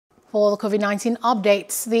For the COVID-19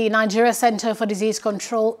 updates, the Nigeria Center for Disease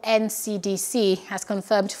Control (NCDC) has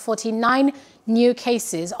confirmed 49 new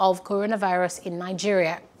cases of coronavirus in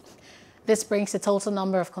Nigeria. This brings the total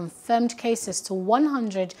number of confirmed cases to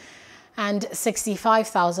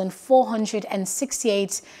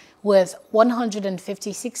 165,468, with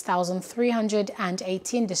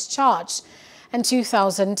 156,318 discharged and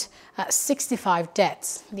 2,065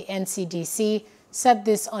 deaths. The NCDC said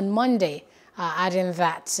this on Monday, adding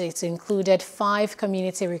that it included 5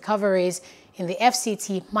 community recoveries in the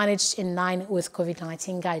FCT managed in line with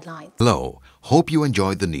COVID-19 guidelines. Hello, hope you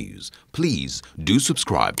enjoyed the news. Please do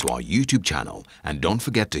subscribe to our YouTube channel and don't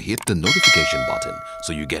forget to hit the notification button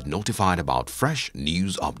so you get notified about fresh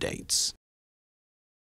news updates.